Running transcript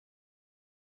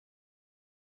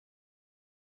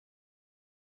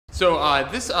So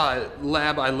this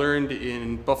lab I learned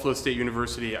in Buffalo State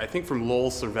University, I think from Lowell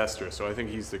Sylvester, so I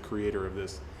think he's the creator of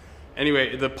this.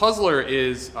 Anyway, the puzzler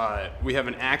is, we have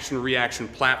an action-reaction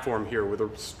platform here with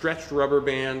a stretched rubber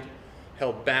band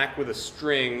held back with a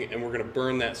string, and we're going to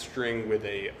burn that string with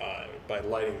by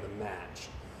lighting the match.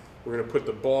 We're going to put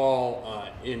the ball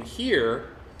in here,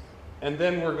 and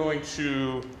then we're going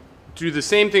to do the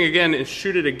same thing again and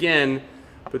shoot it again,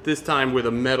 but this time with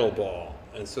a metal ball.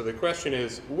 And so the question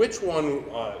is, which one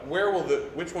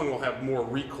will have more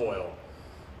recoil,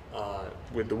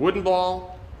 with the wooden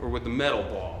ball or with the metal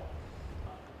ball?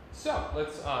 So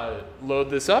let's load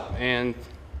this up and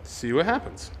see what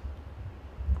happens.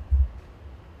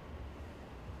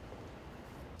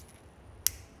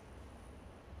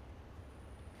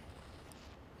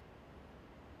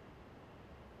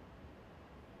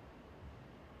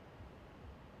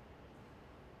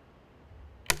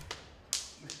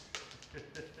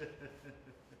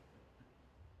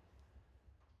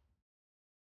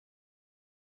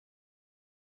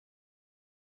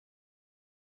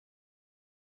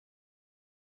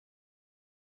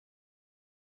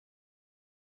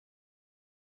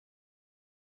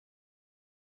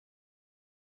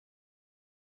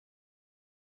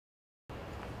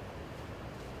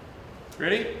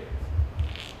 Ready?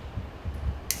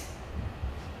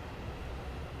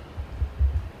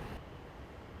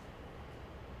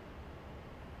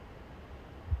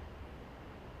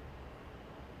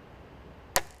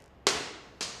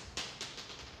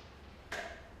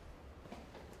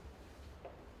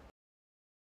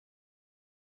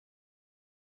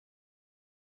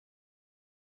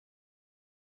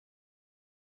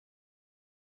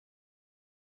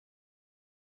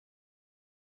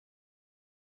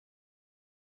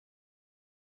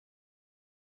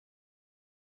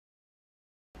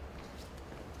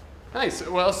 Nice.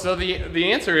 Well, so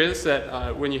the answer is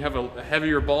that when you have a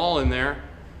heavier ball in there,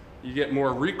 you get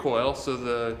more recoil. So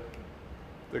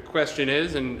the question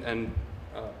is, and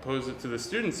pose it to the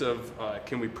students of,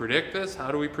 can we predict this?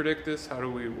 How do we predict this?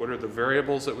 What are the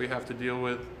variables that we have to deal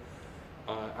with?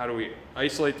 How do we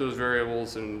isolate those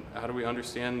variables, and how do we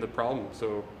understand the problem?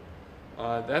 So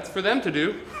that's for them to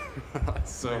do.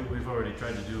 So we've already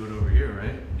tried to do it over here,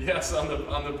 right? Yes, on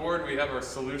the board we have our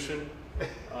solution.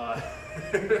 Yeah,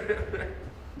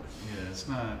 it's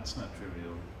not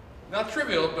trivial. Not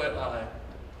trivial, but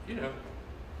you know,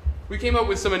 we came up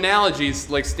with some analogies,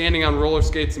 like standing on roller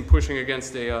skates and pushing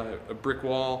against a brick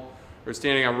wall, or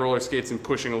standing on roller skates and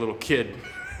pushing a little kid.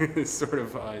 It's sort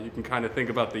of, you can kind of think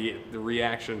about the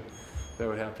reaction that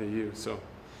would happen to you. So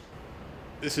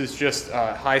this is just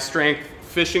high strength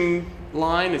fishing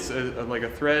line. It's like a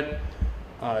thread.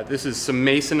 This is some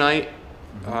Masonite,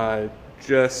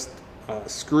 just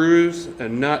screws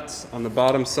and nuts on the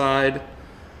bottom side.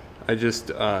 I just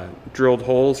drilled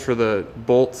holes for the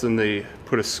bolts, and they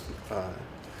put a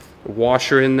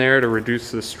washer in there to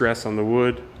reduce the stress on the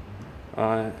wood,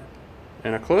 and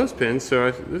a clothespin.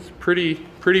 So this is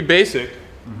pretty basic.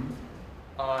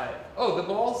 Oh, the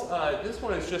balls. This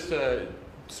one is just a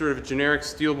sort of a generic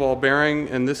steel ball bearing,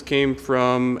 and this came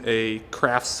from a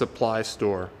craft supply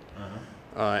store.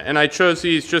 And I chose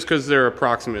these just because they're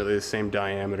approximately the same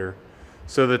diameter,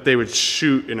 so that they would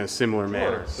shoot in a similar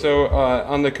manner. So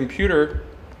on the computer,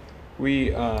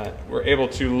 we were able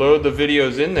to load the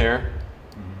videos in there,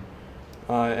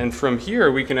 and from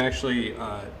here we can actually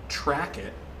track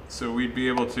it. So we'd be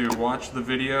able to watch the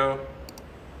video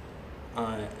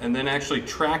and then actually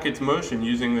track its motion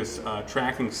using this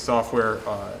tracking software,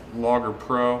 Logger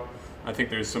Pro. I think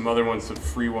there's some other ones, a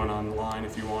free one online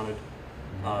if you wanted.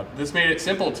 This made it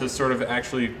simple to sort of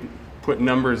actually put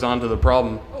numbers onto the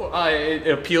problem. It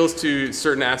appeals to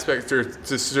certain aspects, or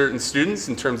to certain students,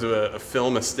 in terms of a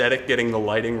film aesthetic, getting the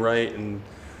lighting right, and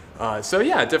so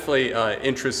yeah, it definitely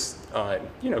interests,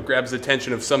 grabs the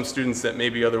attention of some students that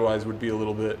maybe otherwise would be a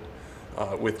little bit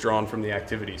withdrawn from the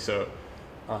activity. So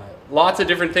lots of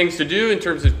different things to do in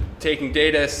terms of taking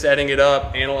data, setting it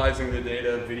up, analyzing the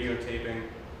data, videotaping.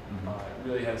 It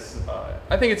really has,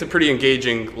 I think it's a pretty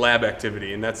engaging lab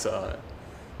activity, and that's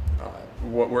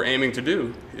what we're aiming to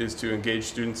do, is to engage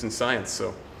students in science.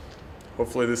 So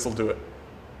hopefully this will do it.